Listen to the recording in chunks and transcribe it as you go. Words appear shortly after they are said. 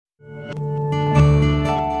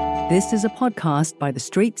This is a podcast by The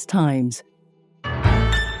Straits Times.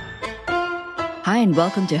 Hi and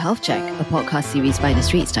welcome to Health Check, a podcast series by The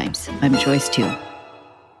Straits Times. I'm Joyce Tu.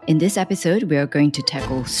 In this episode, we are going to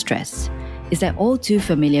tackle stress. Is that all too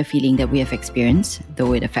familiar feeling that we have experienced,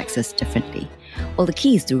 though it affects us differently? Well, the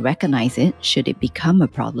key is to recognize it should it become a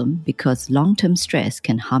problem, because long-term stress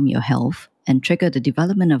can harm your health and trigger the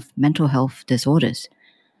development of mental health disorders.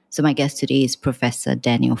 So my guest today is Professor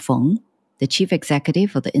Daniel Fung, the Chief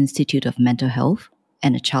Executive of the Institute of Mental Health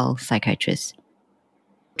and a child psychiatrist.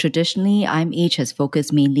 Traditionally, IMH has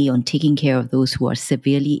focused mainly on taking care of those who are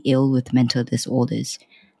severely ill with mental disorders.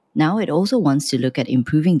 Now it also wants to look at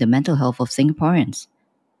improving the mental health of Singaporeans.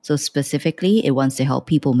 So specifically, it wants to help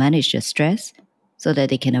people manage their stress so that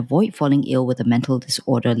they can avoid falling ill with a mental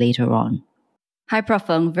disorder later on. Hi, Prof.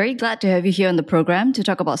 Fung. Very glad to have you here on the program to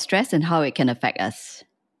talk about stress and how it can affect us.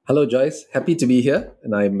 Hello, Joyce. Happy to be here.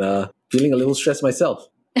 And I'm feeling a little stressed myself.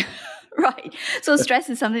 Right. So stress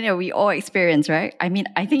is something that we all experience, right? I mean,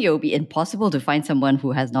 I think it will be impossible to find someone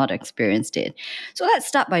who has not experienced it. So let's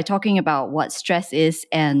start by talking about what stress is.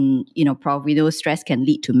 And, Prof, we know stress can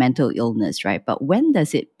lead to mental illness, right? But when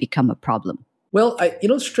does it become a problem? Well,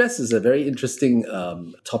 stress is a very interesting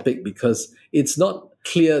topic because it's not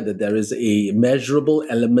clear that there is a measurable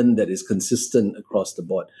element that is consistent across the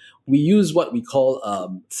board. We use what we call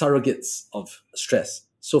surrogates of stress.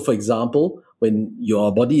 So, for example, when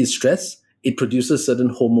your body is stressed, it produces certain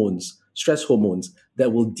hormones, stress hormones,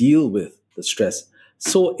 that will deal with the stress.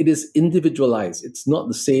 So it is individualized. It's not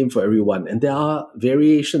the same for everyone. And there are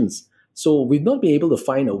variations. So we've not been able to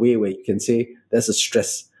find a way where you can say there's a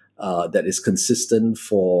stress that is consistent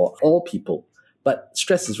for all people. But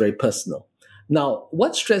stress is very personal. Now,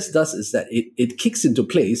 what stress does is that it kicks into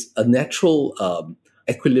place a natural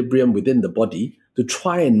equilibrium within the body to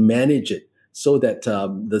try and manage it, so that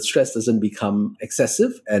the stress doesn't become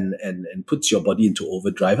excessive and puts your body into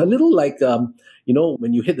overdrive. A little like,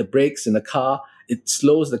 when you hit the brakes in a car, it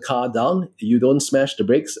slows the car down. You don't smash the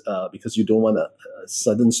brakes because you don't want a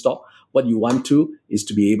sudden stop. What you want to is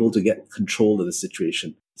to be able to get control of the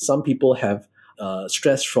situation. Some people have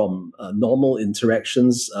stress from normal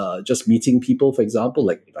interactions, just meeting people, for example,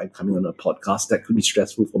 like if I'm coming on a podcast, that could be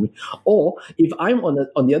stressful for me. Or if I'm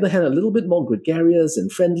on the other hand, a little bit more gregarious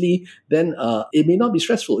and friendly, then it may not be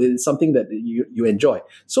stressful. It's something that you enjoy.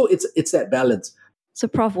 So it's that balance. So,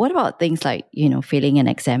 Prof, what about things like, failing an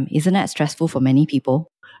exam? Isn't that stressful for many people?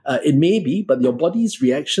 It may be, but your body's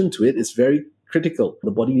reaction to it is very critical. The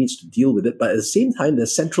body needs to deal with it. But at the same time,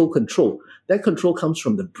 there's central control. That control comes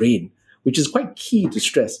from the brain, which is quite key to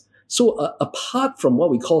stress. So apart from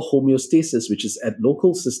what we call homeostasis, which is at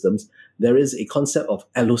local systems, there is a concept of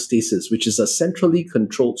allostasis, which is a centrally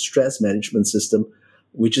controlled stress management system,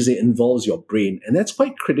 which involves your brain. And that's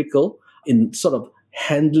quite critical in sort of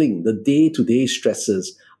handling the day-to-day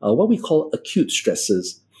stresses, what we call acute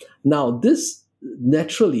stresses. Now, this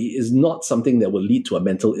naturally is not something that will lead to a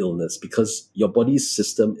mental illness because your body's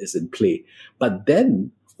system is in play. But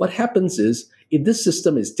then what happens is, if this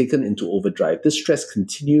system is taken into overdrive, this stress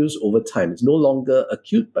continues over time. It's no longer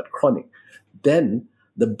acute, but chronic. Then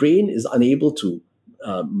the brain is unable to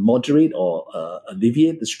moderate or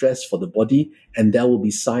alleviate the stress for the body, and there will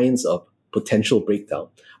be signs of potential breakdown.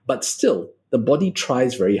 But still, the body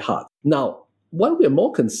tries very hard. Now, what we're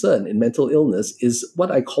more concerned in mental illness is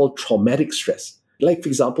what I call traumatic stress. Like, for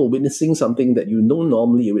example, witnessing something that you don't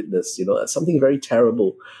normally witness, something very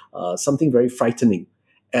terrible, something very frightening.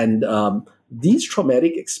 And these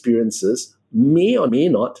traumatic experiences may or may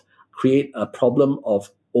not create a problem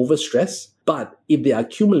of overstress, but if they are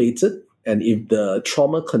accumulated and if the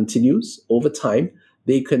trauma continues over time,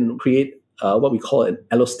 they can create what we call an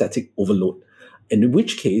allostatic overload, in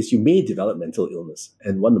which case you may develop mental illness.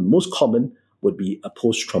 And one of the most common would be a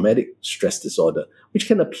post-traumatic stress disorder, which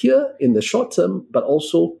can appear in the short term, but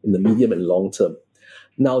also in the medium and long term.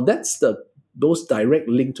 Now, that's the most direct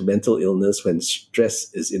link to mental illness when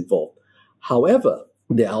stress is involved. However,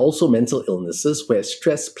 there are also mental illnesses where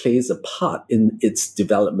stress plays a part in its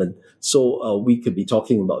development. So we could be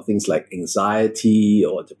talking about things like anxiety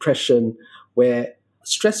or depression, where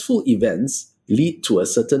stressful events lead to a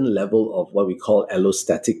certain level of what we call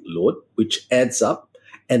allostatic load, which adds up.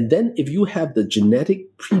 And then if you have the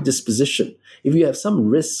genetic predisposition, if you have some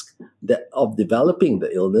risk of developing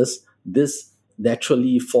the illness, this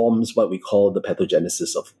naturally forms what we call the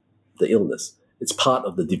pathogenesis of the illness. It's part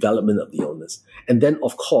of the development of the illness. And then,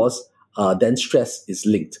 of course, then stress is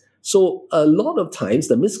linked. So a lot of times,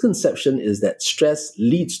 the misconception is that stress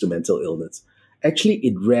leads to mental illness. Actually,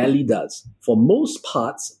 it rarely does. For most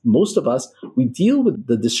parts, most of us, we deal with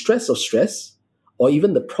the distress of stress, or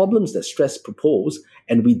even the problems that stress propose,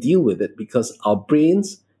 and we deal with it because our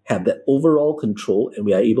brains have that overall control and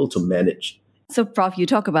we are able to manage. So, Prof, you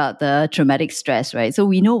talk about the traumatic stress, right? So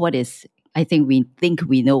we know what is, I think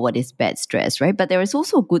we know what is bad stress, right? But there is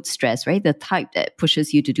also good stress, right? The type that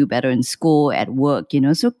pushes you to do better in school, at work,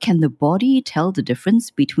 So can the body tell the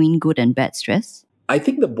difference between good and bad stress? I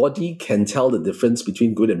think the body can tell the difference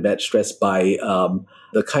between good and bad stress by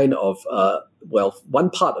the kind of, one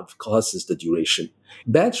part, of course, is the duration.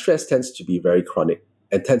 Bad stress tends to be very chronic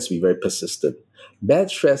and tends to be very persistent. Bad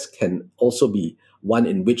stress can also be one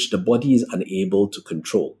in which the body is unable to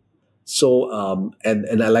control. So, and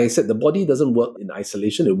like I said, the body doesn't work in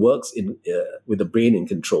isolation. It works with the brain in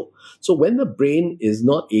control. So when the brain is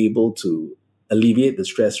not able to alleviate the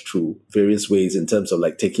stress through various ways in terms of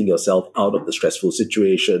like taking yourself out of the stressful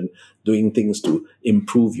situation, doing things to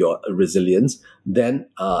improve your resilience, then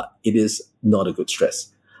it is not a good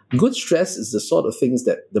stress. Good stress is the sort of things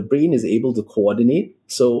that the brain is able to coordinate.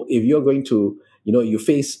 So if you're going to, you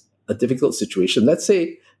face a difficult situation, let's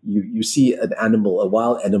say you see an animal, a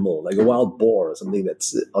wild animal, like a wild boar or something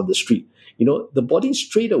that's on the street, the body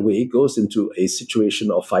straight away goes into a situation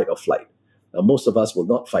of fight or flight. Now, most of us will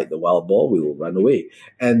not fight the wild boar, we will run away.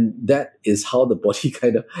 And that is how the body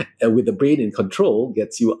kind of, with the brain in control,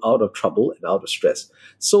 gets you out of trouble and out of stress.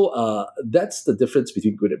 So that's the difference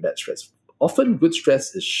between good and bad stress. Often good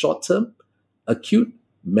stress is short-term, acute,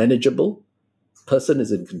 manageable, person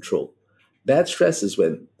is in control. Bad stress is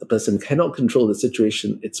when the person cannot control the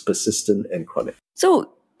situation, it's persistent and chronic.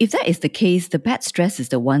 So if that is the case, the bad stress is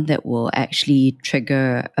the one that will actually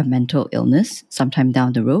trigger a mental illness sometime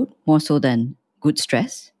down the road, more so than good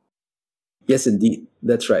stress? Yes, indeed.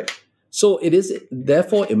 That's right. So it is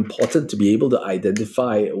therefore important to be able to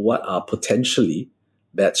identify what are potentially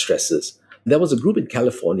bad stresses. There was a group in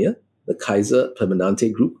California, the Kaiser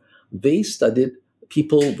Permanente group. They studied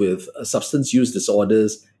people with substance use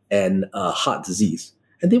disorders and heart disease.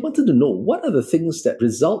 And they wanted to know what are the things that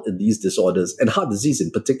result in these disorders, and heart disease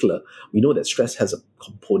in particular. We know that stress has a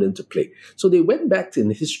component to play. So they went back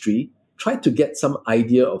in history, tried to get some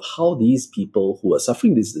idea of how these people who are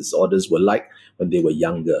suffering these disorders were like when they were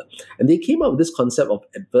younger. And they came up with this concept of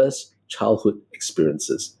adverse childhood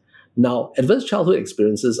experiences. Now, adverse childhood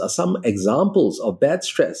experiences are some examples of bad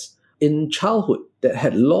stress in childhood that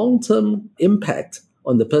had long-term impact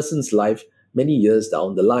on the person's life many years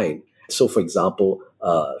down the line. So, for example,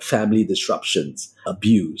 family disruptions,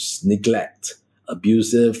 abuse, neglect,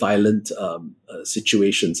 abusive, violent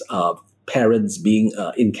situations, parents being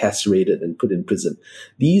incarcerated and put in prison.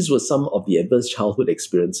 These were some of the adverse childhood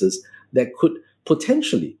experiences that could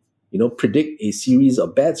potentially, predict a series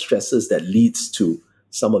of bad stresses that leads to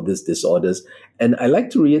some of these disorders. And I like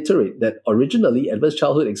to reiterate that originally adverse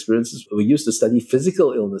childhood experiences were used to study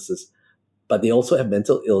physical illnesses, but they also have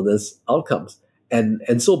mental illness outcomes.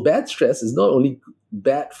 And so bad stress is not only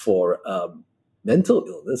bad for mental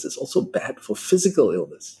illness, it's also bad for physical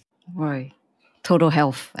illness. Right. Total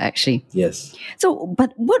health, actually. Yes. So,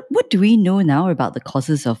 but what do we know now about the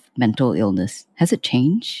causes of mental illness? Has it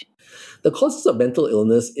changed? The causes of mental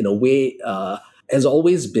illness, in a way, has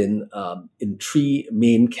always been in three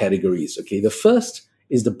main categories. Okay, the first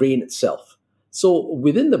is the brain itself. So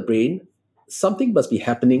within the brain, something must be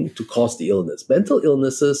happening to cause the illness. Mental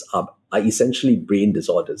illnesses are essentially brain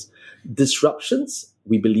disorders. Disruptions,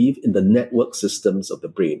 we believe, in the network systems of the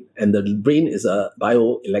brain. And the brain is a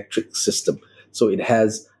bioelectric system. So it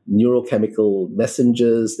has neurochemical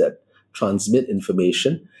messengers that transmit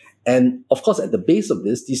information. And of course, at the base of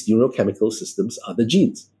this, these neurochemical systems are the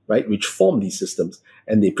genes, right, which form these systems.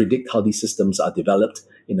 And they predict how these systems are developed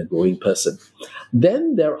in a growing person.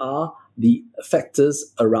 Then there are the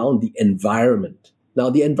factors around the environment. Now,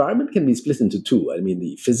 the environment can be split into two. I mean,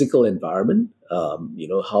 the physical environment,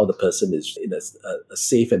 how the person is in a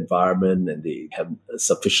safe environment and they have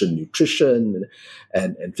sufficient nutrition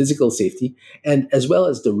and physical safety, and as well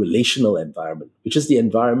as the relational environment, which is the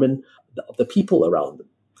environment of the people around them.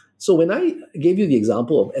 So when I gave you the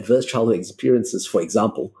example of adverse childhood experiences, for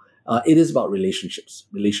example, it is about relationships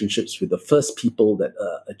with the first people that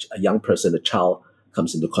a young person, a child,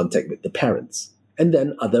 comes into contact with, the parents, and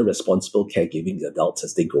then other responsible caregiving adults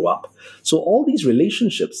as they grow up. So all these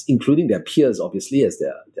relationships, including their peers, obviously, as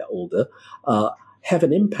they're older, have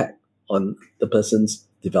an impact on the person's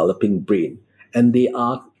developing brain. And they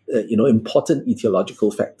are, important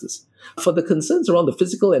etiological factors. For the concerns around the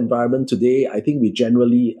physical environment today, I think we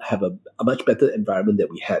generally have a much better environment than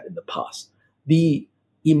we had in the past. The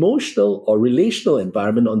emotional or relational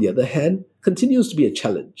environment, on the other hand, continues to be a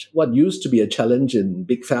challenge. What used to be a challenge in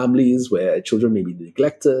big families where children may be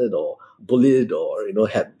neglected or bullied or,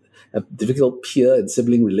 had have difficult peer and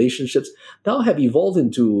sibling relationships, now have evolved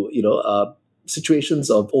into, situations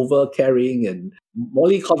of over-caring and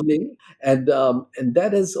mollycoddling. And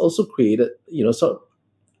that has also created, sort of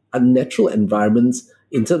unnatural environments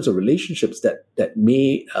in terms of relationships that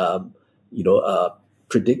may,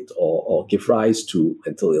 predict or give rise to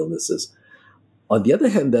mental illnesses. On the other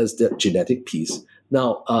hand, there's the genetic piece.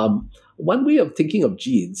 Now, one way of thinking of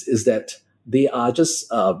genes is that they are just,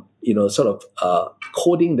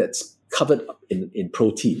 coding that's covered up in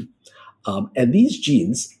protein. And these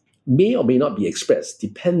genes may or may not be expressed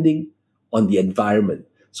depending on the environment.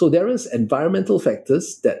 So there is environmental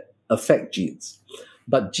factors that affect genes,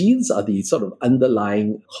 but genes are the sort of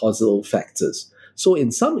underlying causal factors. So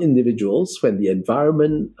in some individuals, when the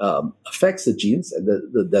environment affects the genes, and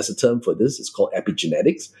there's a term for this, it's called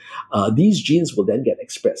epigenetics, these genes will then get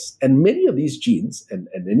expressed. And many of these genes, and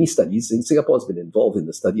many studies, in Singapore has been involved in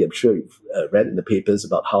the study, I'm sure you've read in the papers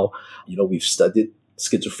about how, we've studied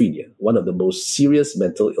schizophrenia, one of the most serious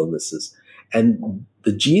mental illnesses. And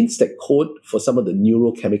the genes that code for some of the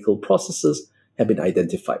neurochemical processes have been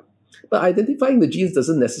identified. But identifying the genes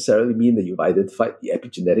doesn't necessarily mean that you've identified the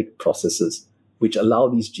epigenetic processes which allow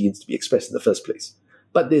these genes to be expressed in the first place.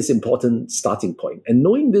 But there's an important starting point. And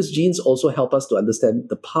knowing these genes also help us to understand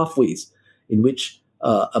the pathways in which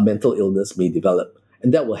a mental illness may develop.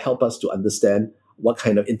 And that will help us to understand what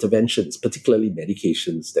kind of interventions, particularly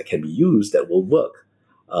medications, that can be used that will work.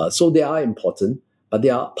 So they are important, but they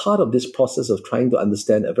are part of this process of trying to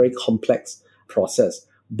understand a very complex process,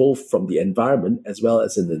 both from the environment as well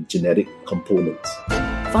as in the genetic components.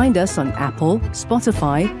 Find us on Apple,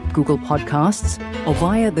 Spotify, Google Podcasts, or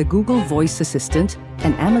via the Google Voice Assistant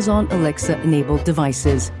and Amazon Alexa-enabled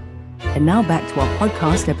devices. And now back to our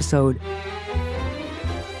podcast episode.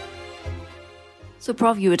 So,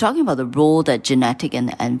 Prof, you were talking about the role that genetic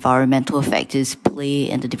and environmental factors play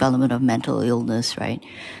in the development of mental illness, right?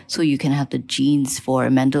 So you can have the genes for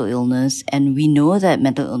a mental illness, and we know that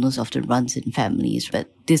mental illness often runs in families, but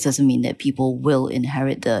this doesn't mean that people will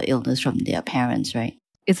inherit the illness from their parents, right?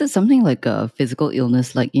 Is it something like a physical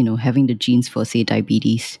illness, like, having the genes for, say,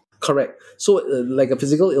 diabetes? Correct. So like a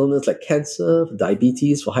physical illness like cancer,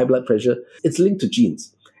 diabetes, for high blood pressure, it's linked to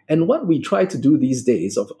genes. And what we try to do these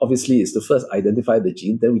days, obviously, is to first identify the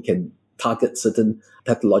gene, then we can target certain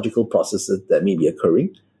pathological processes that may be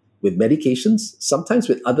occurring with medications, sometimes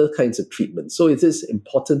with other kinds of treatments. So it is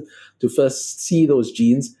important to first see those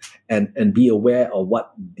genes and be aware of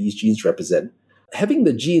what these genes represent. Having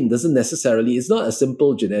the gene doesn't necessarily, it's not a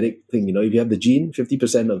simple genetic thing. If you have the gene,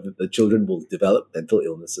 50% of the children will develop mental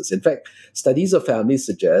illnesses. In fact, studies of families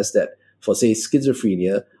suggest that for, say,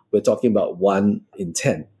 schizophrenia, we're talking about 1 in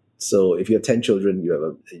 10. So if you have 10 children, you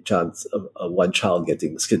have a chance of one child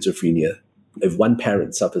getting schizophrenia if one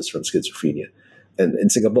parent suffers from schizophrenia. And in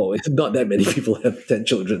Singapore, not that many people have 10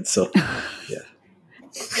 children. So, yeah.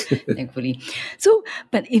 Thankfully. So,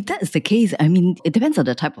 but if that's the case, it depends on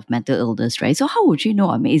the type of mental illness, right? So how would you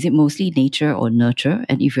know? Is it mostly nature or nurture?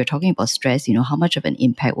 And if you're talking about stress, how much of an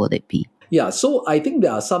impact will it be? Yeah, so I think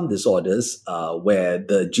there are some disorders where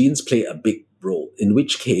the genes play a big role, in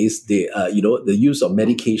which case the use of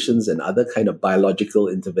medications and other kind of biological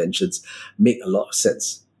interventions make a lot of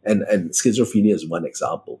sense. And schizophrenia is one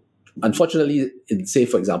example. Unfortunately, in, say,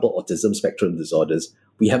 for example, autism spectrum disorders,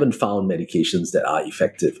 we haven't found medications that are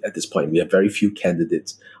effective at this point. We have very few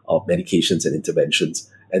candidates of medications and interventions.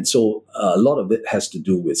 And so a lot of it has to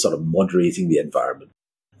do with sort of moderating the environment.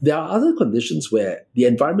 There are other conditions where the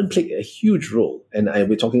environment played a huge role. And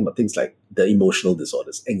we're talking about things like the emotional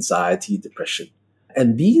disorders, anxiety, depression.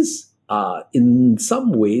 And these are in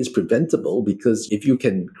some ways preventable because if you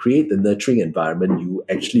can create the nurturing environment, you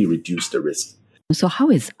actually reduce the risk. So how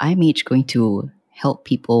is IMH going to help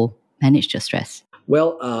people manage their stress?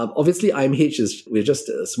 Well, obviously, IMH we're just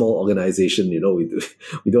a small organization.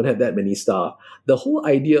 We don't have that many staff. The whole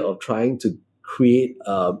idea of trying to create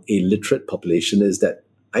a literate population is that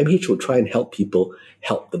IMH will try and help people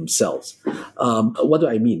help themselves. What do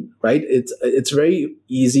I mean, right? It's very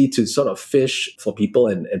easy to sort of fish for people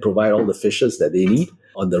and provide all the fishes that they need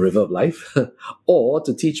on the river of life, or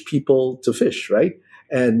to teach people to fish, right?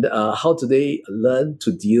 And how do they learn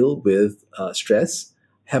to deal with stress,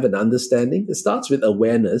 have an understanding? It starts with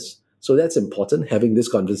awareness. So that's important. Having this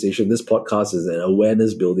conversation, this podcast is an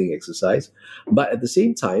awareness building exercise. But at the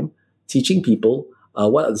same time, teaching people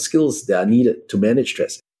what are the skills that are needed to manage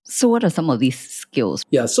stress. So what are some of these skills?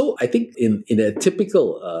 Yeah, so I think in a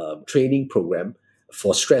typical training program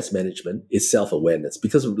for stress management is self-awareness.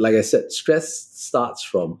 Because like I said, stress starts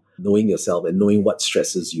from knowing yourself and knowing what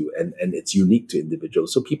stresses you, and it's unique to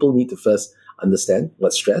individuals. So people need to first understand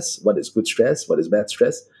what's stress, what is good stress, what is bad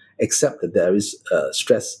stress, accept that there is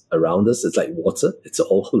stress around us. It's like water, it's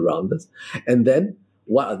all around us. And then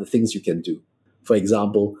what are the things you can do? For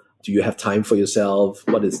example, do you have time for yourself?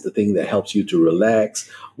 What is the thing that helps you to relax?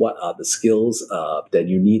 What are the skills that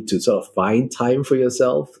you need to sort of find time for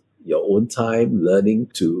yourself, your own time,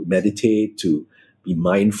 learning to meditate, to be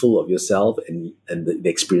mindful of yourself and the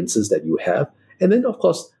experiences that you have? And then, of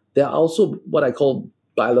course, there are also what I call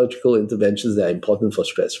biological interventions that are important for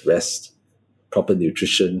stress: rest, proper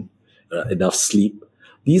nutrition, enough sleep.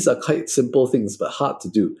 These are quite simple things, but hard to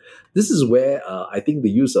do. This is where I think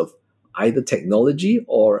the use of either technology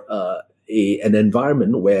or an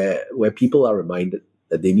environment where people are reminded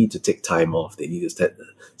that they need to take time off, they need to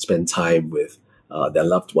spend time with their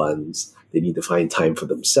loved ones, they need to find time for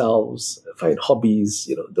themselves, find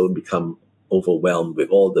hobbies, don't become overwhelmed with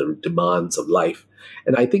all the demands of life.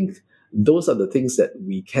 And I think those are the things that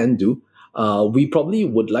we can do. We probably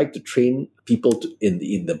would like to train people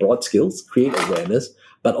in the broad skills, create awareness,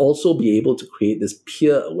 but also be able to create this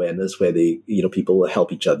peer awareness where people will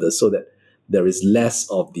help each other, so that there is less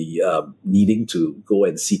of the needing to go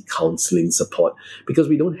and seek counseling support, because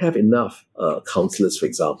we don't have enough counselors, for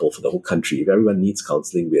example, for the whole country. If everyone needs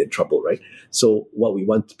counseling, we're in trouble, right? So what we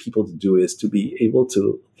want people to do is to be able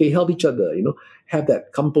to help each other, have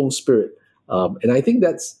that kampong spirit. And I think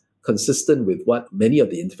that's consistent with what many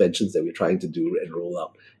of the interventions that we're trying to do and roll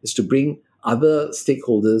out, is to bring other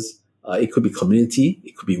stakeholders. It could be community,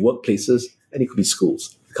 it could be workplaces, and it could be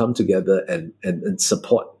schools, come together and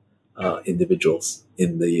support individuals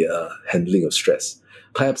in the handling of stress.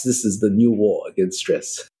 Perhaps this is the new war against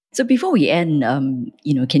stress. So before we end,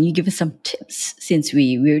 can you give us some tips, since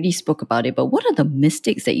we already spoke about it, but what are the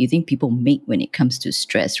mistakes that you think people make when it comes to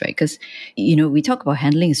stress, right? Because, we talk about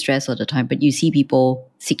handling stress all the time, but you see people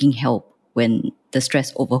seeking help when the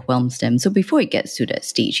stress overwhelms them. So before it gets to that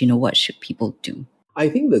stage, what should people do? I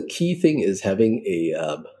think the key thing is having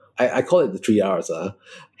I call it the 3 R's.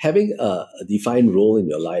 Having a defined role in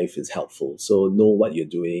your life is helpful. So know what you're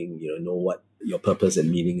doing, know what your purpose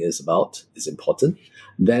and meaning is about is important.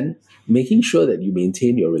 Then making sure that you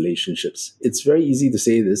maintain your relationships. It's very easy to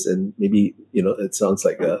say this, and maybe, it sounds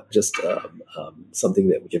like just something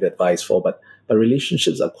that we give advice for, but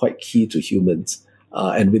relationships are quite key to humans.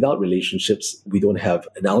 And without relationships, we don't have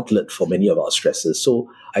an outlet for many of our stresses. So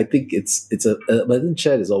I think it's a burden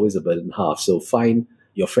shared is always a burden half. So find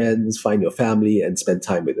your friends, find your family, and spend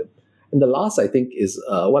time with them. And the last, I think, is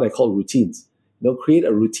what I call routines. Create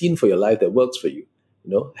a routine for your life that works for you.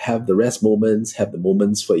 Have the rest moments, have the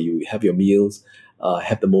moments for you, have your meals,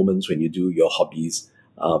 have the moments when you do your hobbies.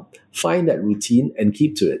 Find that routine and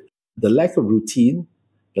keep to it. The lack of routine,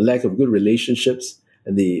 the lack of good relationships,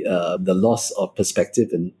 and the loss of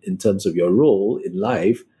perspective in terms of your role in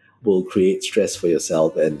life will create stress for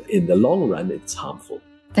yourself. And in the long run, it's harmful.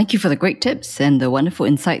 Thank you for the great tips and the wonderful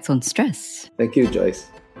insights on stress. Thank you, Joyce.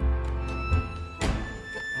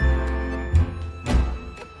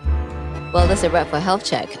 Well, that's a wrap for Health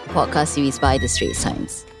Check, a podcast series by The Straits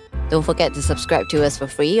Times. Don't forget to subscribe to us for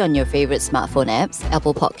free on your favorite smartphone apps,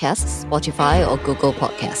 Apple Podcasts, Spotify, or Google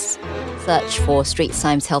Podcasts. Search for Straits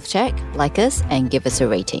Times Health Check, like us, and give us a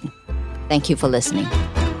rating. Thank you for listening.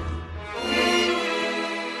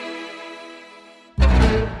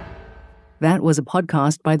 That was a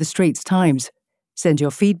podcast by The Straits Times. Send your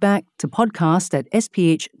feedback to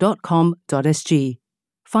podcast@sph.com.sg.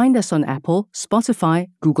 Find us on Apple, Spotify,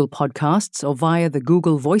 Google Podcasts, or via the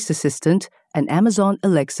Google Voice Assistant and Amazon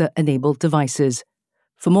Alexa-enabled devices.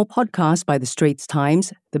 For more podcasts by The Straits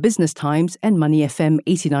Times, The Business Times, and Money FM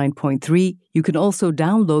 89.3, you can also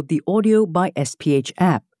download the Audio by SPH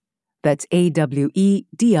app. That's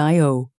AWEDIO.